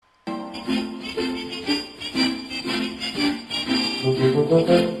Okay,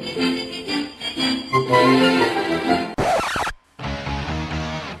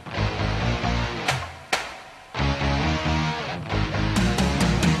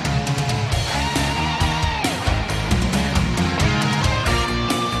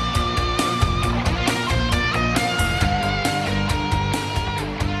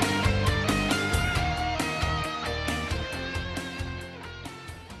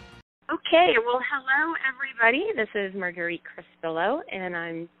 well, hello, everybody. This is Marguerite Crispillo, and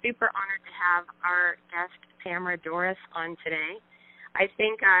I'm super honored to have our guest, Tamara Dorris, on today. I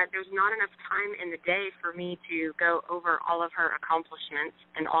think there's not enough time in the day for me to go over all of her accomplishments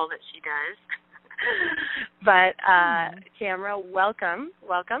and all that she does. But, Tamara, welcome.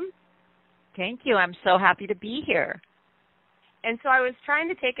 Thank you. I'm so happy to be here. And so I was trying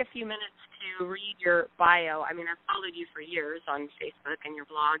to take a few minutes to read your bio. I mean, I've followed you for years on Facebook and your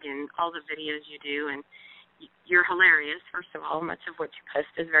blog and all the videos you do, and you're hilarious, first of all. Much of what you post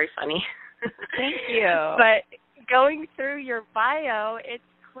is very funny. Thank you. But going through your bio, it's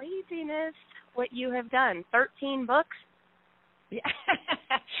craziness what you have done. 13 books? Yeah.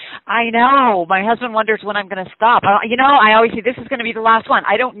 I know. My husband wonders when I'm going to stop. I always say this is going to be the last one.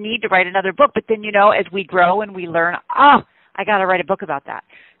 I don't need to write another book, but then, as we grow and we learn, I got to write a book about that.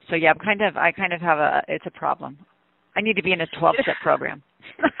 So yeah, I kind of have it's a problem. I need to be in a 12-step program.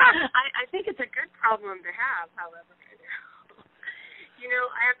 I think it's a good problem to have, however.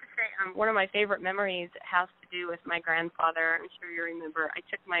 I have to say, one of my favorite memories has to do with my grandfather. I'm sure you remember. I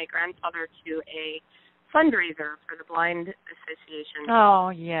took my grandfather to a fundraiser for the Blind Association.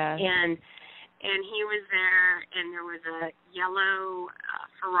 Oh, yes. And he was there, and there was a yellow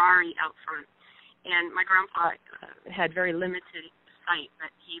Ferrari out front. And my grandpa had very limited sight, but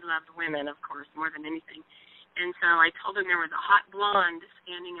he loved women, of course, more than anything. And so I told him there was a hot blonde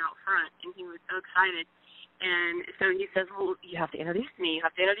standing out front, and he was so excited. And so he says, well, you have to introduce me. And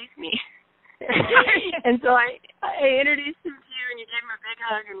so I introduced him to you, and you gave him a big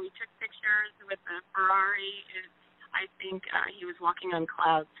hug, and we took pictures with the Ferrari. And I think he was walking on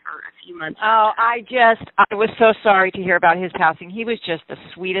clouds for a few months. Oh, I was so sorry to hear about his passing. He was just the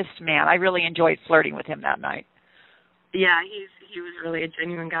sweetest man. I really enjoyed flirting with him that night. Yeah, he was really a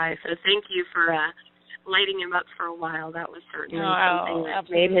genuine guy. So thank you for lighting him up for a while. That was certainly something that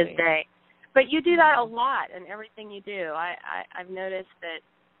made his day. But you do that a lot in everything you do. I've noticed that,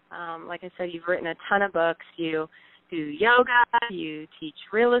 like I said, you've written a ton of books. You do yoga. You teach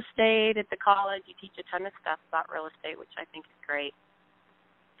real estate at the college. You teach a ton of stuff about real estate, which I think is great.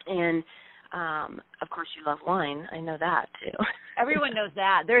 And, of course, you love wine. I know that, too. Everyone knows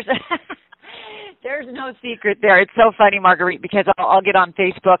that. There's no secret there. It's so funny, Marguerite, because I'll get on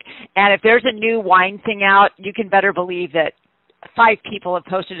Facebook, and if there's a new wine thing out, you can better believe that 5 people have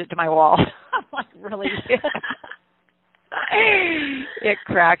posted it to my wall. I'm like, really? It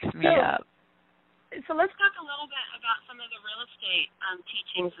cracks me up. So let's talk a little bit about some of the real estate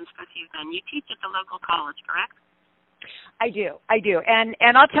teachings and stuff you've done. You teach at the local college, correct? I do.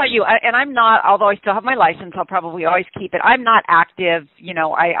 And I'll tell you, and I'm not, although I still have my license, I'll probably always keep it. I'm not active,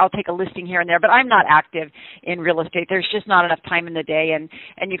 I'll take a listing here and there, but I'm not active in real estate. There's just not enough time in the day, and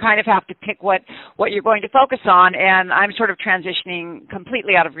you kind of have to pick what you're going to focus on, and I'm sort of transitioning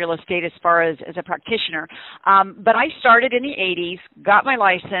completely out of real estate as far as a practitioner. But I started in the 80s, got my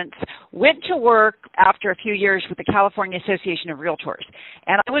license, went to work after a few years with the California Association of Realtors,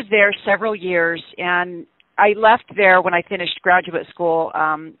 and I was there several years, and I left there when I finished graduate school,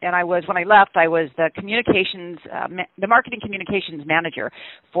 and when I left, I was the the marketing communications manager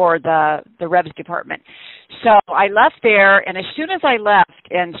for the Revs department. So I left there, and as soon as I left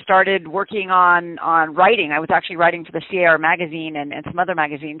and started working on writing, I was actually writing for the CAR magazine and some other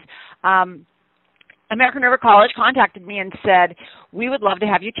magazines. American River College contacted me and said, we would love to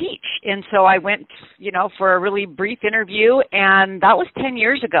have you teach. And so I went, for a really brief interview, and that was 10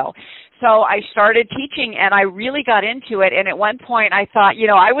 years ago. So I started teaching, and I really got into it. And at one point, I thought,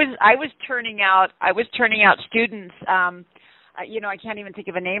 I was turning out students. I can't even think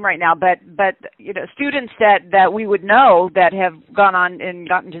of a name right now, but students that we would know that have gone on and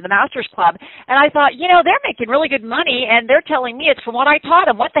gotten to the Masters Club. And I thought, they're making really good money, and they're telling me it's from what I taught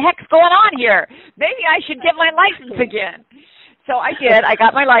them. What the heck's going on here? Maybe I should get my license again. So I did. I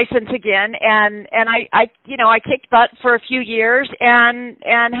got my license again, and I kicked butt for a few years and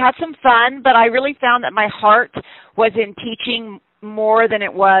had some fun. But I really found that my heart was in teaching more than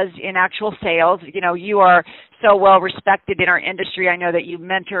it was in actual sales. You are so well respected in our industry. I know that you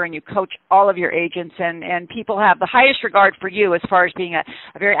mentor and you coach all of your agents, and people have the highest regard for you as far as being a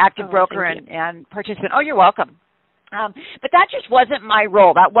very active broker and participant. Oh, you're welcome. But that just wasn't my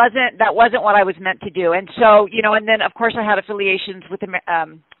role. That wasn't what I was meant to do. And so, and then of course I had affiliations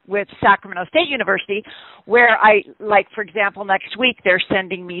with Sacramento State University, where for example, next week they're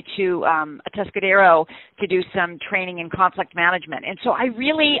sending me to Atascadero to do some training in conflict management. And so I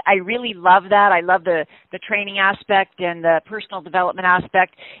really love that. I love the training aspect and the personal development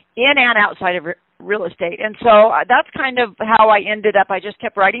aspect in and outside of real estate. And so that's kind of how I ended up. I just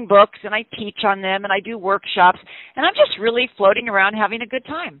kept writing books, and I teach on them, and I do workshops, and I'm just really floating around having a good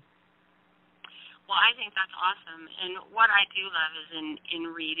time. Well, I think that's awesome. And what I do love is in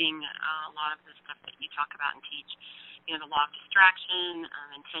reading a lot of the stuff that you talk about and teach, the law of distraction,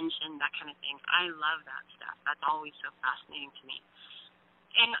 intention, that kind of thing. I love that stuff. That's always so fascinating to me.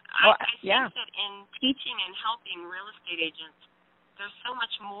 And I think that in teaching and helping real estate agents, there's so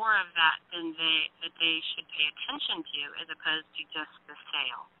much more of that than they should pay attention to, as opposed to just the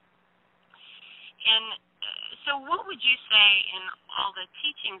sale. And so what would you say in all the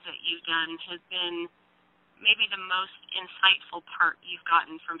teachings that you've done has been maybe the most insightful part you've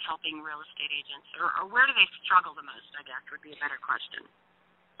gotten from helping real estate agents? Or where do they struggle the most, I guess, would be a better question.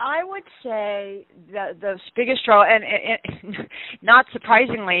 I would say that the biggest struggle, and not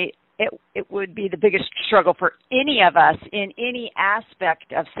surprisingly, it would be the biggest struggle for any of us in any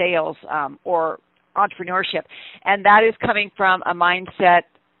aspect of sales or entrepreneurship, and that is coming from a mindset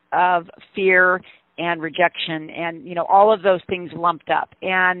of fear and rejection and all of those things lumped up.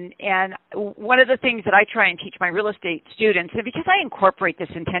 And one of the things that I try and teach my real estate students, and because I incorporate this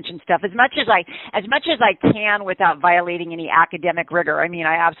intention stuff as much as I can without violating any academic rigor. I mean,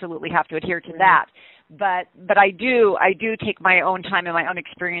 I absolutely have to adhere to that. But I do take my own time and my own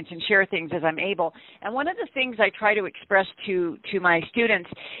experience and share things as I'm able. And one of the things I try to express to my students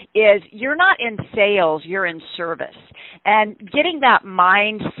is you're not in sales, you're in service. And getting that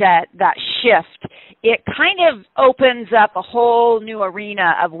mindset, that shift, it kind of opens up a whole new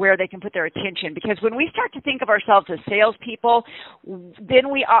arena of where they can put their attention. Because when we start to think of ourselves as salespeople, then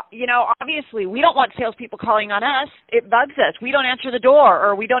we, obviously we don't want salespeople calling on us. It bugs us. We don't answer the door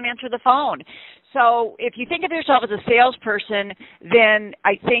or we don't answer the phone. So if you think of yourself as a salesperson, then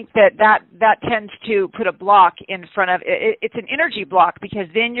I think that tends to put a block in front of it. It's an energy block, because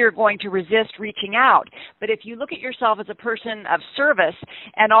then you're going to resist reaching out. But if you look at yourself as a person of service,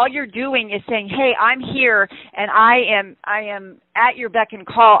 and all you're doing is saying, hey, I'm here and I am at your beck and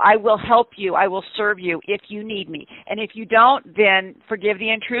call. I will help you. I will serve you if you need me. And if you don't, then forgive the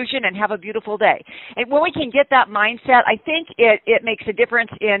intrusion and have a beautiful day. And when we can get that mindset, I think it makes a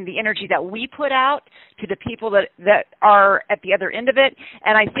difference in the energy that we put out to the people that are at the other end of it.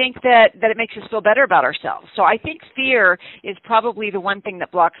 And I think that it makes us feel better about ourselves. So I think fear is probably the one thing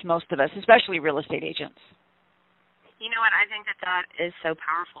that blocks most of us, especially real estate agents. You know what? I think that is so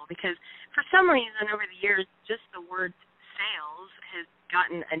powerful, because for some reason over the years, just the word sales has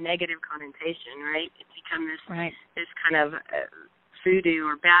gotten a negative connotation, right? It's become this kind of voodoo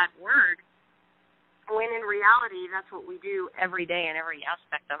or bad word, when in reality that's what we do every day in every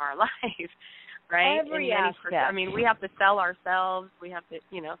aspect of our life, right? Every aspect. I mean, we have to sell ourselves. We have to,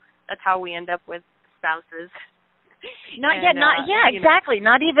 that's how we end up with spouses. Exactly.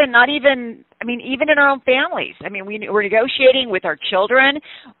 Not even. I mean, even in our own families. I mean, we're negotiating with our children.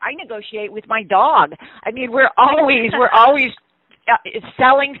 I negotiate with my dog. I mean, we're always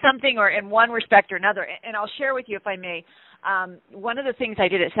selling something, or in one respect or another. And I'll share with you, if I may. One of the things I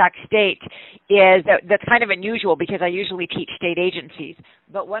did at Sac State is that's kind of unusual, because I usually teach state agencies.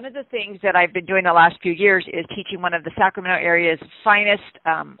 But one of the things that I've been doing the last few years is teaching one of the Sacramento area's finest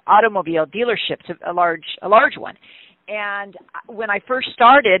automobile dealerships, a large one. And when I first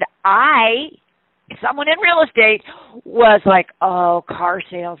started, someone in real estate was like, oh, car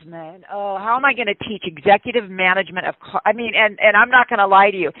salesman. Oh, how am I going to teach executive management of car? I mean, and I'm not going to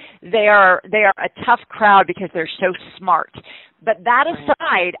lie to you. They are a tough crowd because they're so smart. But that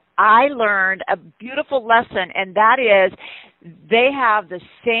aside, I learned a beautiful lesson, and that is they have the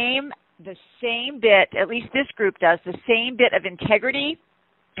same bit, at least this group does, the same bit of integrity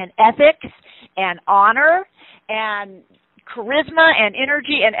and ethics and honor and charisma and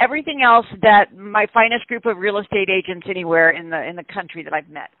energy and everything else that my finest group of real estate agents anywhere in the country that I've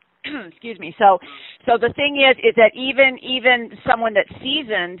met. Excuse me. So the thing is that even someone that's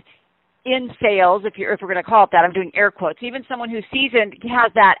seasoned in sales, if we're going to call it that, I'm doing air quotes, even someone who's seasoned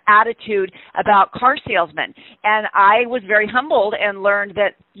has that attitude about car salesmen. And I was very humbled and learned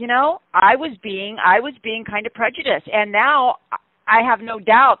that, I was being kind of prejudiced. And now I have no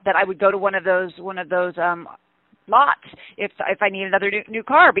doubt that I would go to one of those lots if I need another new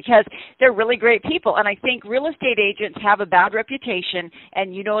car, because they're really great people. And I think real estate agents have a bad reputation,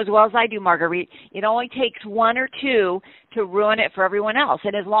 and you know as well as I do, Marguerite, it only takes one or two to ruin it for everyone else.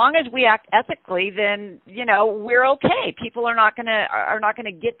 And as long as we act ethically, then, you know, we're okay. People are not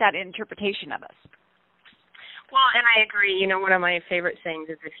gonna get that interpretation of us. Well, and I agree. You know, one of my favorite sayings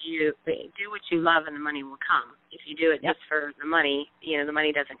is if you do what you love and the money will come. If you do it just for the money, you know, the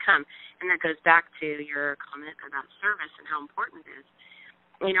money doesn't come. And that goes back to your comment about service and how important it is.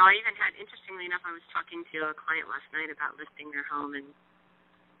 You know, I even had, interestingly enough, I was talking to a client last night about listing their home, and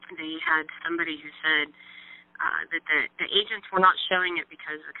they had somebody who said that the agents were not showing it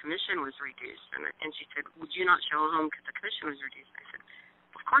because the commission was reduced. And she said, would you not show a home because the commission was reduced? I said,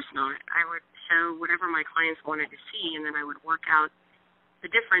 of course not. I would show whatever my clients wanted to see, and then I would work out the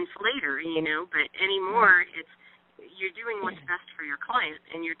difference later, you know. But anymore, it's you're doing what's best for your client,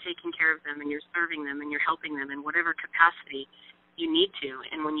 and you're taking care of them, and you're serving them, and you're helping them in whatever capacity you need to.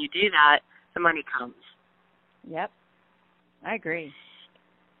 And when you do that, the money comes. Yep, I agree.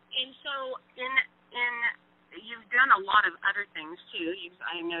 And so you've done a lot of other things, too.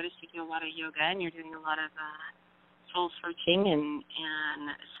 I noticed you do a lot of yoga, and you're doing a lot of soul searching and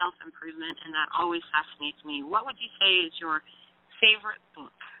self-improvement, and that always fascinates me. What would you say is your favorite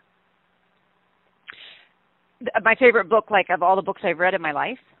book? My favorite book, like of all the books I've read in my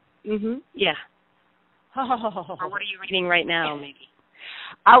life? Yeah. Or what are you reading right now, maybe?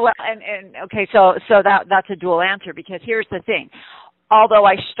 Well, and okay, so that's a dual answer, because here's the thing. Although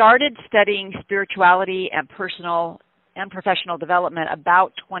I started studying spirituality and personal and professional development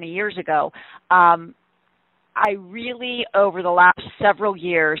about 20 years ago, I really, over the last several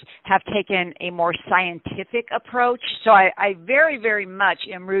years, have taken a more scientific approach. So I very, very much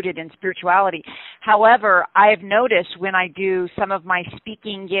am rooted in spirituality. However, I've noticed when I do some of my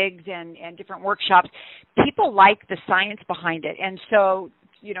speaking gigs and different workshops, people like the science behind it. And so,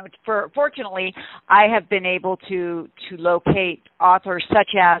 you know, fortunately, I have been able to locate authors such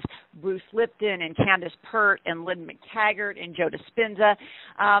as Bruce Lipton and Candace Pert and Lynn McTaggart and Joe Dispenza,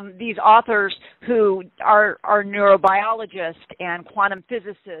 these authors who are neurobiologists and quantum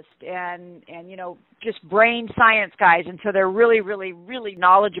physicists and you know, just brain science guys. And so they're really, really, really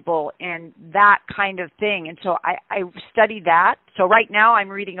knowledgeable in that kind of thing. And so I study that. So right now I'm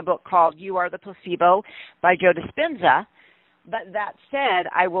reading a book called You Are the Placebo by Joe Dispenza. But that said,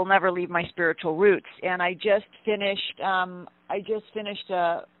 I will never leave my spiritual roots. And I just finished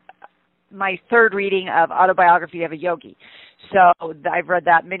my third reading of Autobiography of a Yogi. So I've read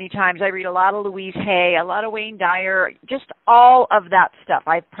that many times. I read a lot of Louise Hay, a lot of Wayne Dyer, just all of that stuff.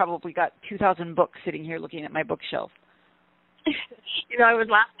 I've probably got 2,000 books sitting here looking at my bookshelf. You know, I was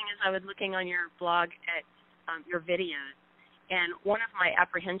laughing as I was looking on your blog at your videos. And one of my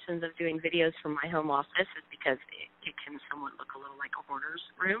apprehensions of doing videos from my home office is because it can somewhat look a little like a hoarder's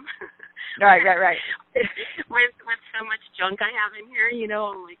room. Right. with so much junk I have in here, you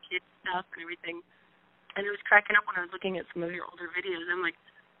know, all my kids' stuff and everything. And it was cracking up when I was looking at some of your older videos. I'm like,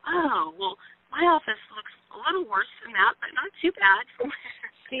 oh, well, my office looks a little worse than that, but not too bad.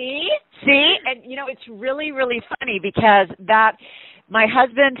 See? And, you know, it's really, really funny because my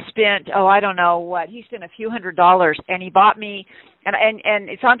husband spent, he spent a few $100s, and he bought me, and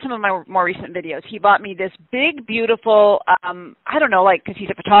it's on some of my more recent videos, he bought me this big, beautiful, because he's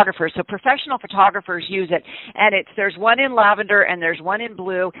a photographer, so professional photographers use it, and there's one in lavender and there's one in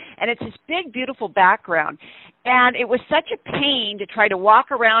blue, and it's this big, beautiful background, and it was such a pain to try to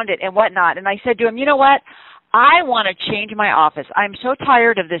walk around it and whatnot, and I said to him, you know what? I want to change my office. I'm so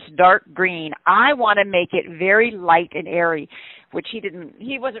tired of this dark green. I want to make it very light and airy, which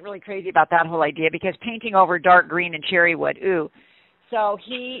he wasn't really crazy about that whole idea, because painting over dark green and cherry wood, ooh. So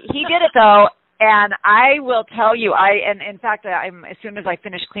he did it though, and I will tell you, in fact, as soon as I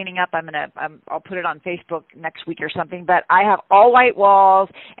finish cleaning up, I'll put it on Facebook next week or something, but I have all white walls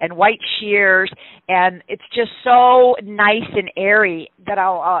and white sheers, and it's just so nice and airy that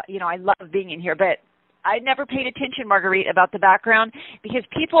I love being in here, but I never paid attention, Marguerite, about the background, because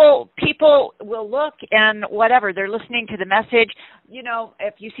people will look and whatever, they're listening to the message. You know,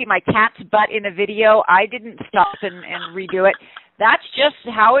 if you see my cat's butt in a video, I didn't stop and redo it. That's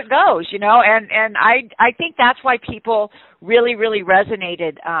just how it goes, you know, and I think that's why people really, really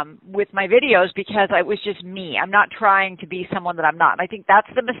resonated with my videos, because it was just me. I'm not trying to be someone that I'm not. And I think that's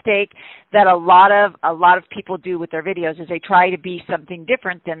the mistake that a lot of people do with their videos, is they try to be something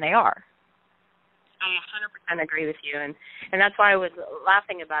different than they are. I 100% agree with you, and that's why I was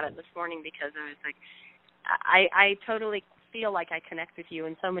laughing about it this morning, because I was like, I totally feel like I connect with you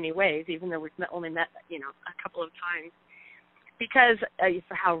in so many ways, even though we've only met, you know, a couple of times. because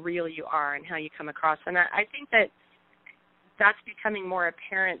for how real you are and how you come across. And I think that's becoming more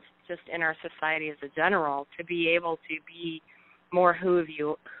apparent just in our society as a general, to be able to be more who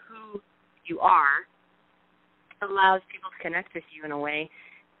you are allows people to connect with you in a way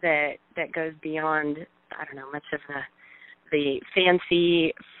that goes beyond, I don't know, much of the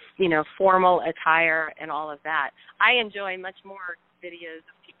fancy, formal attire and all of that. I enjoy much more videos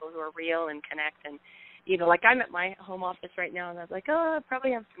of people who are real and connect. And, like I'm at my home office right now, and I'm like, I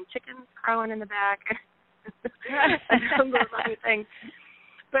probably have some chickens crowing in the back. And some of those other things.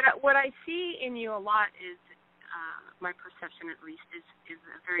 But what I see in you a lot is, my perception at least, is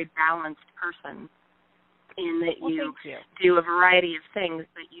a very balanced person, in that you do a variety of things,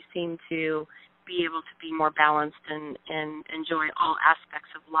 but you seem to be able to be more balanced and enjoy all aspects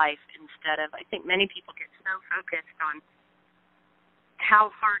of life, instead of, I think many people get so focused on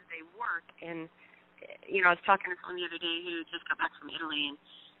how hard they work. And, I was talking to someone the other day who just got back from Italy,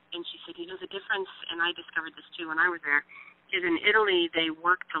 and she said, the difference, and I discovered this too when I was there, is in Italy they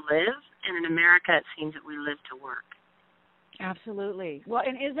work to live, and in America it seems that we live to work. Absolutely. Well,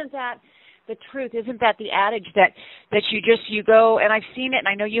 and isn't that the truth? Isn't that the adage that you go, and I've seen it, and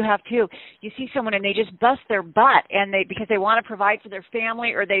I know you have too, you see someone and they just bust their butt, and because they want to provide for their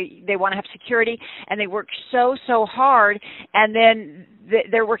family, or they want to have security, and they work so hard, and then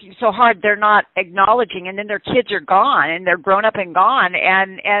they're working so hard they're not acknowledging, and then their kids are gone, and they're grown up and gone,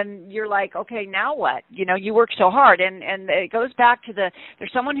 and you're like, okay, now what? You work so hard, and it goes back to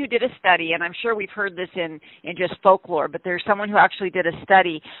there's someone who did a study, and I'm sure we've heard this in just folklore, but there's someone who actually did a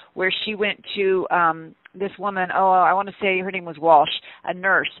study where she went to this woman, I want to say her name was Walsh, a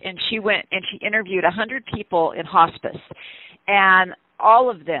nurse, and she went and she interviewed 100 people in hospice, and all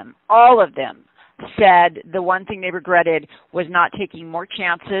of them said the one thing they regretted was not taking more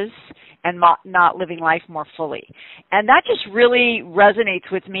chances and not living life more fully. And that just really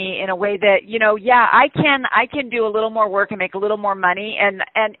resonates with me in a way that, I can do a little more work and make a little more money, and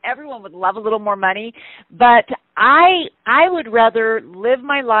everyone would love a little more money, but I would rather live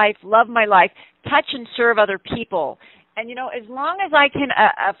my life, love my life, touch and serve other people. And, as long as I can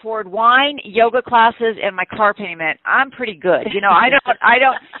afford wine, yoga classes, and my car payment, I'm pretty good. Maybe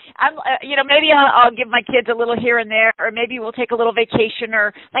I'll give my kids a little here and there, or maybe we'll take a little vacation,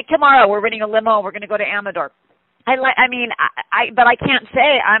 or like tomorrow we're renting a limo, we're going to go to Amador. But I can't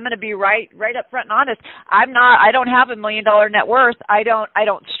say, I'm going to be right up front and honest. I don't have $1 million net worth. I don't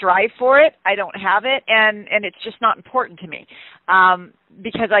strive for it. I don't have it, and it's just not important to me.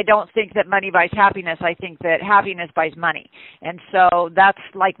 Because I don't think that money buys happiness. I think that happiness buys money. And so that's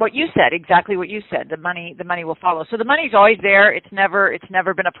like what you said, exactly what you said. The money will follow. So the money's always there. It's never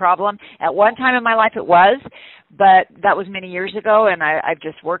been a problem. At one time in my life it was, but that was many years ago, and I've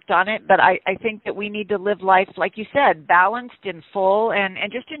just worked on it. But I think that we need to live life, like you said, balanced and full, and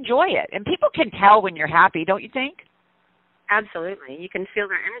just enjoy it. And people can tell when you're happy, don't you think? Absolutely. You can feel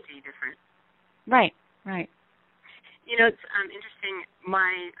their energy different. Right. It's interesting.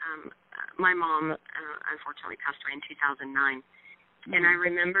 My mom unfortunately passed away in 2009, and I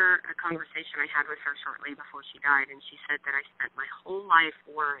remember a conversation I had with her shortly before she died, and she said that I spent my whole life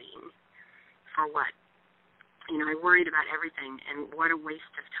worrying. For what? I worried about everything, and what a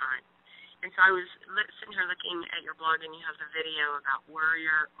waste of time. And so I was sitting here looking at your blog, and you have the video about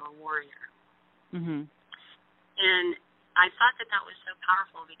worrier or warrior. Mm-hmm. And I thought that was so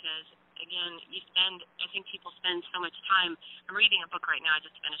powerful because, again, I think people spend so much time. I'm reading a book right now I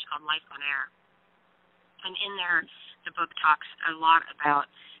just finished called Life on Air. And in there, the book talks a lot about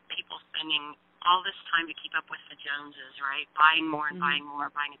people spending all this time to keep up with the Joneses, right? Buying more and buying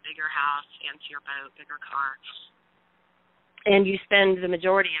more, buying a bigger house, fancier boat, bigger car. And you spend the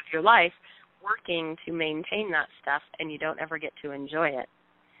majority of your life working to maintain that stuff, and you don't ever get to enjoy it.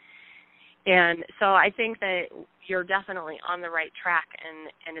 And so I think that you're definitely on the right track,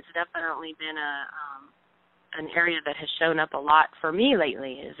 and it's definitely been an area that has shown up a lot for me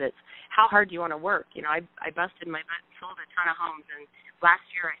lately. Is it's how hard do you want to work? I busted my butt and sold a ton of homes, and last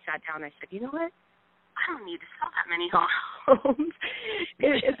year I sat down and I said, you know what? I don't need to sell that many homes,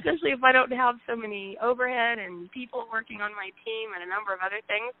 especially if I don't have so many overhead and people working on my team and a number of other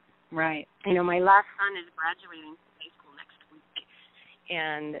things. Right. My last son is graduating from high school next week,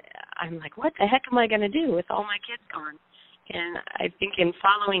 and I'm like, what the heck am I going to do with all my kids gone? And I think in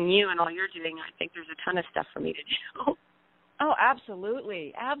following you and all you're doing, I think there's a ton of stuff for me to do. Oh,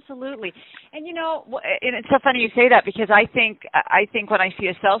 absolutely, absolutely. And and it's so funny you say that, because I think when I see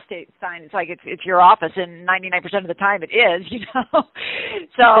a sell state sign, it's like it's your office, and 99% of the time it is.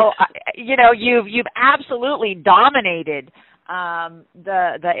 So you've absolutely dominated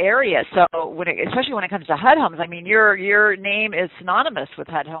the area. So especially when it comes to HUD homes, I mean, your name is synonymous with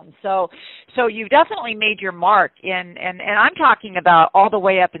HUD homes. So you've definitely made your mark and I'm talking about all the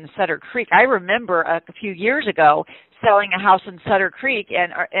way up in Sutter Creek. I remember a few years ago selling a house in Sutter Creek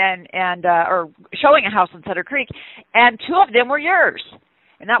or showing a house in Sutter Creek, and 2 of them were yours.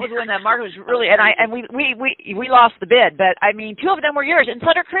 And that was when the market was really, and we lost the bid, but I mean, 2 of them were yours in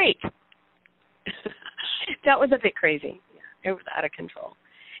Sutter Creek. That was a bit crazy. Yeah, it was out of control.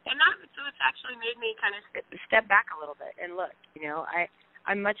 And so it's actually made me kind of step back a little bit and look,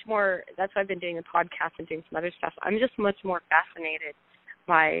 I'm much more, that's why I've been doing a podcast and doing some other stuff. I'm just much more fascinated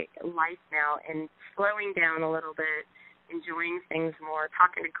by life now and slowing down a little bit, enjoying things more,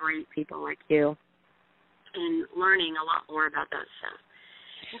 talking to great people like you, and learning a lot more about that stuff.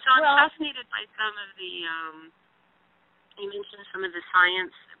 And so I'm fascinated by some of the, you mentioned some of the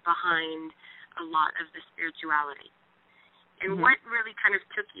science behind a lot of the spirituality. And what really kind of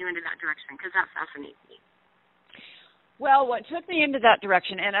took you into that direction? Because that fascinates me. Well, what took me into that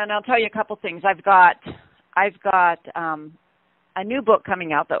direction, and I'll tell you a couple things. I've got a new book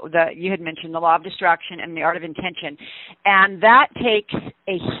coming out that you had mentioned, The Law of Distraction and the Art of Intention, and that takes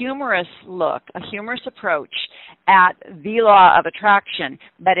a humorous look, a humorous approach at the law of attraction,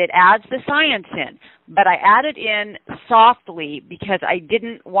 but it adds the science in. But I added in softly because I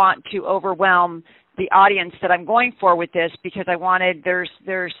didn't want to overwhelm the audience that I'm going for with this, because I wanted, there's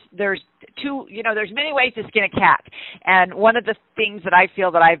many ways to skin a cat, and one of the things that I feel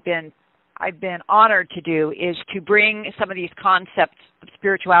that I've been honored to do is to bring some of these concepts of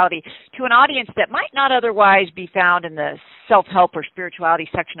spirituality to an audience that might not otherwise be found in the self-help or spirituality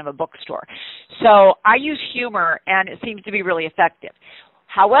section of a bookstore. So I use humor, and it seems to be really effective.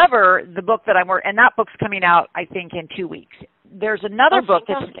 However, the book that I'm working, and that book's coming out, I think, in 2 weeks. There's another book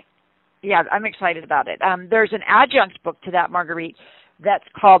that's, yeah, I'm excited about it. There's an adjunct book to that, Marguerite, that's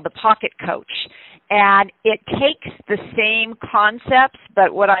called The Pocket Coach. And it takes the same concepts,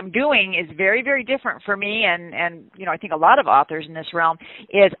 but what I'm doing is very, very different for me, and I think a lot of authors in this realm,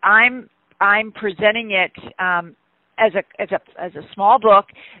 is I'm presenting it as a small book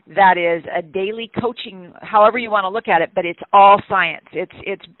that is a daily coaching, however you want to look at it, but it's all science.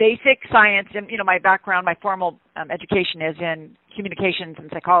 It's basic science, and my background, my formal education is in communications and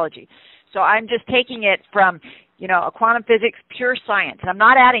psychology. So I'm just taking it from a quantum physics, pure science. I'm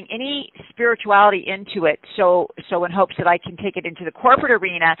not adding any spirituality into it, so in hopes that I can take it into the corporate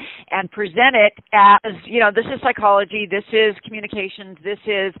arena and present it as, this is psychology, this is communications, this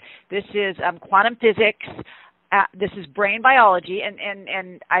is quantum physics, this is brain biology,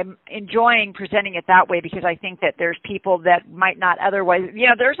 and I'm enjoying presenting it that way, because I think that there's people that might not otherwise,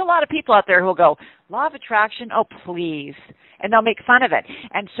 there's a lot of people out there who'll go, law of attraction, oh please, and they'll make fun of it.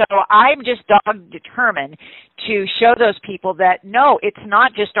 And so I'm just determined to show those people that no, it's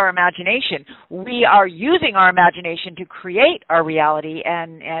not just our imagination. We are using our imagination to create our reality,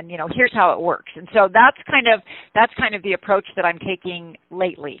 and here's how it works. And so that's kind of the approach that I'm taking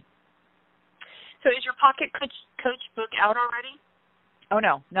lately. So is your Pocket Coach book out already? Oh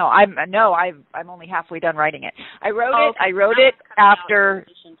no, I'm only halfway done writing it. I wrote it after,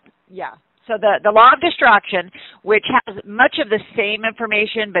 yeah. So the Law of Distraction, which has much of the same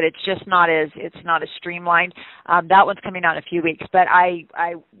information, but it's just not as streamlined. That one's coming out in a few weeks. But I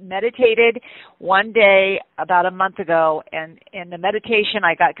meditated one day about a month ago, and in the meditation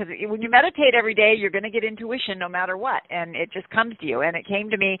I got, because when you meditate every day, you're going to get intuition no matter what, and it just comes to you. And it came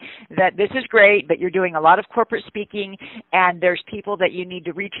to me that this is great, but you're doing a lot of corporate speaking, and there's people that you need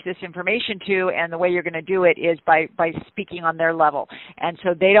to reach this information to, and the way you're going to do it is by speaking on their level. And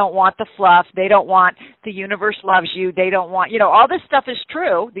so they don't want the fluff. They don't want the universe loves you. They don't want, all this stuff is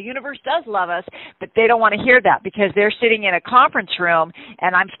true. The universe does love us, but they don't want to hear that, because they're sitting in a conference room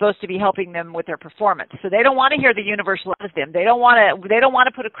and I'm supposed to be helping them with their performance. So they don't want to hear the universe loves them. They don't want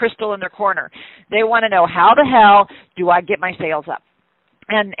to put a crystal in their corner. They want to know, how the hell do I get my sales up?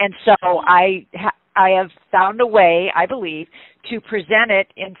 And so I have found a way, I believe, to present it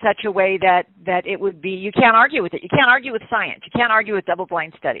in such a way that it would be, you can't argue with it. You can't argue with science. You can't argue with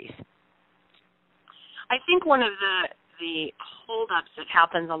double-blind studies. I think one of the holdups that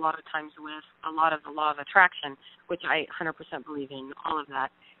happens a lot of times with a lot of the law of attraction, which I 100% believe in, all of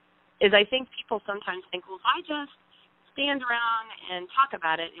that, is I think people sometimes think, well, if I just stand around and talk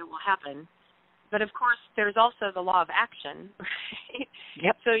about it, it will happen. But, of course, there's also the law of action, right?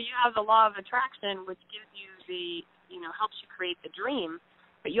 Yep. So you have the law of attraction, which gives you helps you create the dream,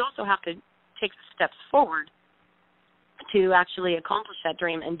 but you also have to take the steps forward to actually accomplish that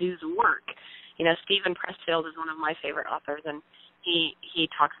dream and do the work. Stephen Pressfield is one of my favorite authors, and he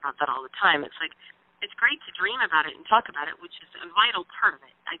talks about that all the time. It's like it's great to dream about it and talk about it, which is a vital part of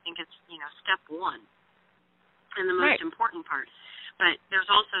it. I think it's, step one and the most important part. But there's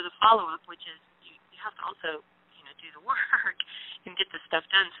also the follow-up, which is you have to also, do the work and get the stuff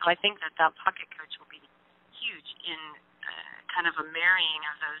done. So I think that pocket coach will be huge in kind of a marrying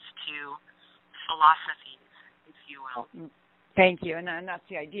of those two philosophies, if you will. Thank you, and that's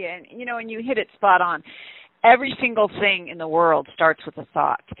the idea. And, and you hit it spot on. Every single thing in the world starts with a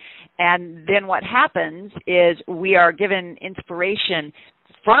thought. And then what happens is we are given inspiration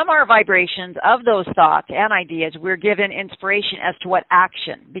from our vibrations of those thoughts and ideas. We're given inspiration as to what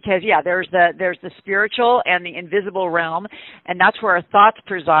action, because there's the spiritual and the invisible realm, and that's where our thoughts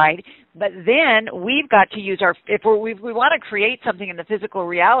preside. But then we've got to use if we want to create something in the physical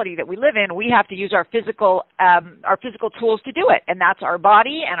reality that we live in, we have to use our physical tools to do it, and that's our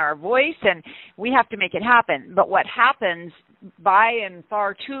body and our voice, and we have to make it happen. But what happens by and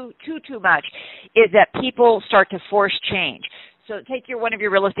far too much is that people start to force change. So take one of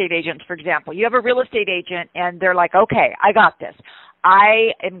your real estate agents, for example. You have a real estate agent, and they're like, okay, I got this.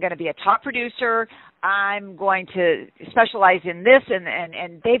 I am going to be a top producer. I'm going to specialize in this,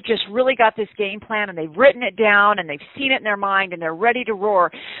 and they've just really got this game plan, and they've written it down, and they've seen it in their mind, and they're ready to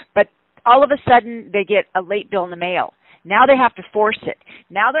roar. But all of a sudden, they get a late bill in the mail. Now they have to force it.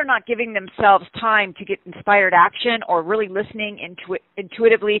 Now they're not giving themselves time to get inspired action or really listening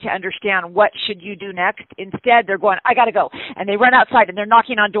intuitively to understand what should you do next. Instead, they're going, I got to go. And they run outside and they're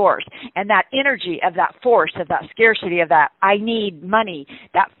knocking on doors. And that energy of that force, of that scarcity, of that I need money,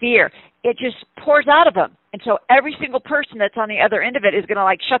 that fear, it just pours out of them. And so every single person that's on the other end of it is going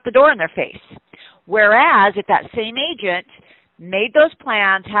to shut the door in their face. Whereas if that same agent made those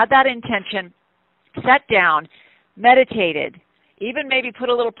plans, had that intention, sat down, meditated, even maybe put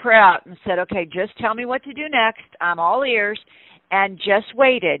a little prayer out and said, okay, just tell me what to do next. I'm all ears, and just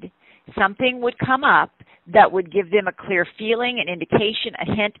waited, something would come up that would give them a clear feeling, an indication,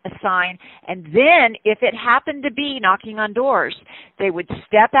 a hint, a sign. And then if it happened to be knocking on doors, they would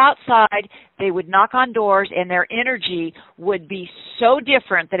step outside, they would knock on doors, and their energy would be so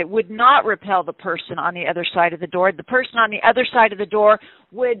different that it would not repel the person on the other side of the door. The person on the other side of the door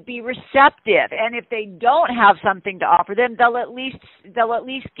would be receptive. And if they don't have something to offer them, they'll at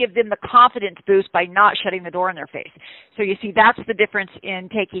least give them the confidence boost by not shutting the door in their face. So you see, that's the difference in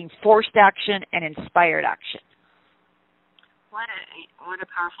taking forced action and inspired action. What a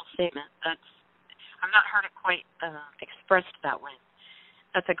powerful statement. I've not heard it quite expressed that way.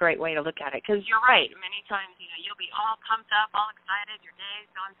 That's a great way to look at it, because you're right. Many times, you'll be all pumped up, all excited, your day's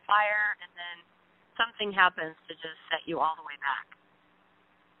on fire, and then something happens to just set you all the way back.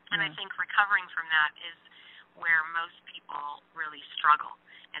 And I think recovering from that is where most people really struggle,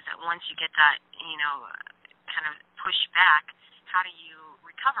 is that once you get that, kind of push back, how do you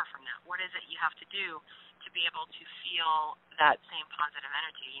recover from that? What is it you have to do to be able to feel that same positive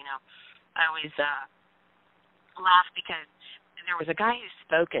energy? I always laugh because there was a guy who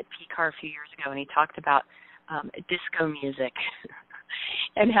spoke at PCAR a few years ago, and he talked about disco music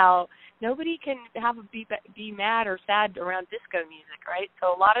and how nobody can be mad or sad around disco music, right?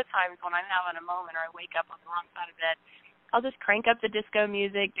 So a lot of times when I'm having a moment or I wake up on the wrong side of bed, I'll just crank up the disco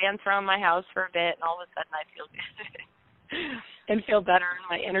music, dance around my house for a bit, and all of a sudden I feel good and feel better, and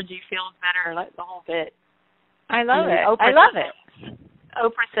my energy feels better, and the whole bit. I love it. I love it.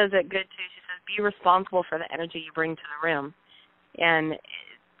 Oprah says it good, too. She says, be responsible for the energy you bring to the room. And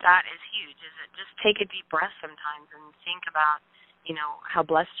that is huge, is it just take a deep breath sometimes and think about, how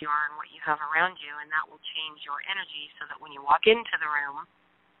blessed you are and what you have around you, and that will change your energy so that when you walk into the room,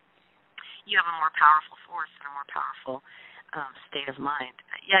 you have a more powerful force and a more powerful state of mind.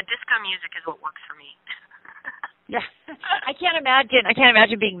 Yeah, disco music is what works for me. Yeah, I can't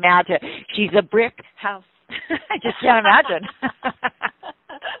imagine being mad to, she's a brick house. I just can't imagine.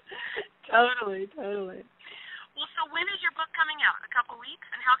 Totally. Well, so when is your book coming out? A couple weeks?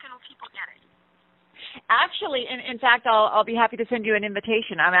 And how can people get it? Actually, in fact, I'll be happy to send you an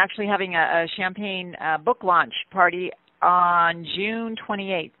invitation. I'm actually having a champagne book launch party on June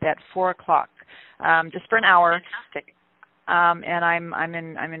 28th at 4:00, just for an hour. Fantastic. And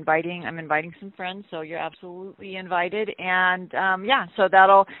I'm inviting some friends, so you're absolutely invited. And so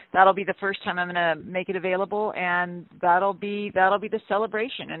that'll be the first time I'm going to make it available, and that'll be the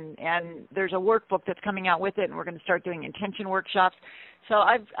celebration. And there's a workbook that's coming out with it, and we're going to start doing intention workshops. So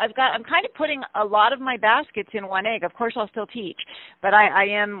I'm kind of putting a lot of my baskets in one egg. Of course, I'll still teach, but I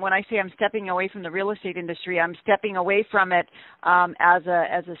am, when I say I'm stepping away from the real estate industry, I'm stepping away from it as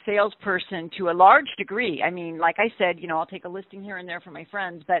a salesperson to a large degree. I mean, like I said, I'll take a listing here and there for my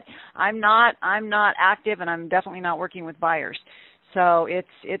friends, but I'm not active, and I'm definitely not working with buyers. So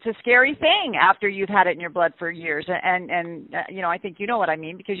it's a scary thing after you've had it in your blood for years. And I think you know what I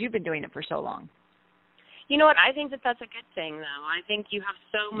mean because you've been doing it for so long. You know what? I think that that's a good thing, though. I think you have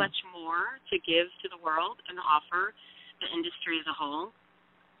so much more to give to the world and offer the industry as a whole.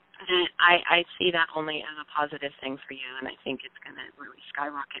 And I see that only as a positive thing for you, and I think it's going to really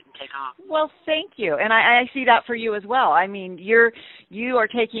skyrocket and take off. Well, thank you, and I see that for you as well. I mean, you are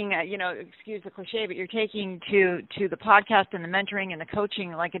taking, excuse the cliche, but you're taking to the podcast and the mentoring and the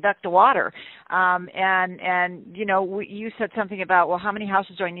coaching like a duck to water. You said something about, well, how many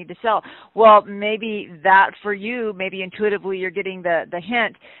houses do I need to sell? Well, maybe that for you, maybe intuitively you're getting the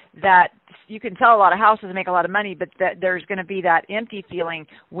hint that you can sell a lot of houses and make a lot of money, but that there's going to be that empty feeling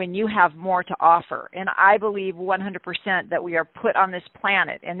when you have more to offer. And I believe 100% that we are put on this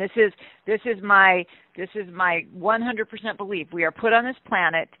planet, and this is my 100% belief. We are put on this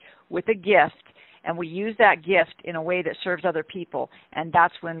planet with a gift, and we use that gift in a way that serves other people, and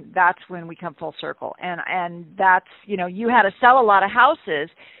that's when we come full circle. And that's, you had to sell a lot of houses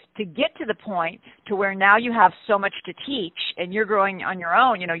to get to the point to where now you have so much to teach and you're growing on your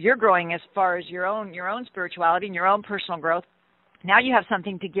own. You're growing as far as your own spirituality and your own personal growth. Now you have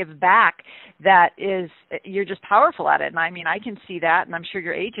something to give back that is, you're just powerful at it. And I mean, I can see that, and I'm sure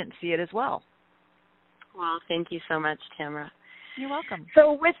your agents see it as well. Well, thank you so much, Tamara. You're welcome.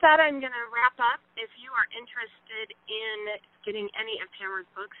 So with that, I'm going to wrap up. If you are interested in getting any of Tamara's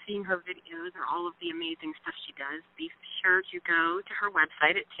books, seeing her videos, or all of the amazing stuff she does, be sure to go to her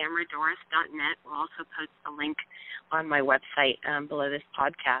website at tamaradorris.net. We'll also post a link on my website below this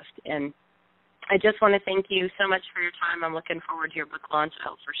podcast. And I just want to thank you so much for your time. I'm looking forward to your book launch.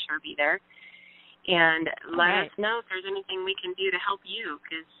 I'll for sure be there. And let us know if there's anything we can do to help you,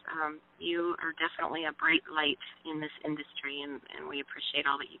 because you are definitely a bright light in this industry, and we appreciate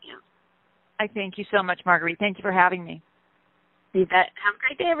all that you do. I thank you so much, Marguerite. Thank you for having me. You bet. Have a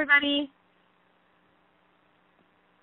great day, everybody.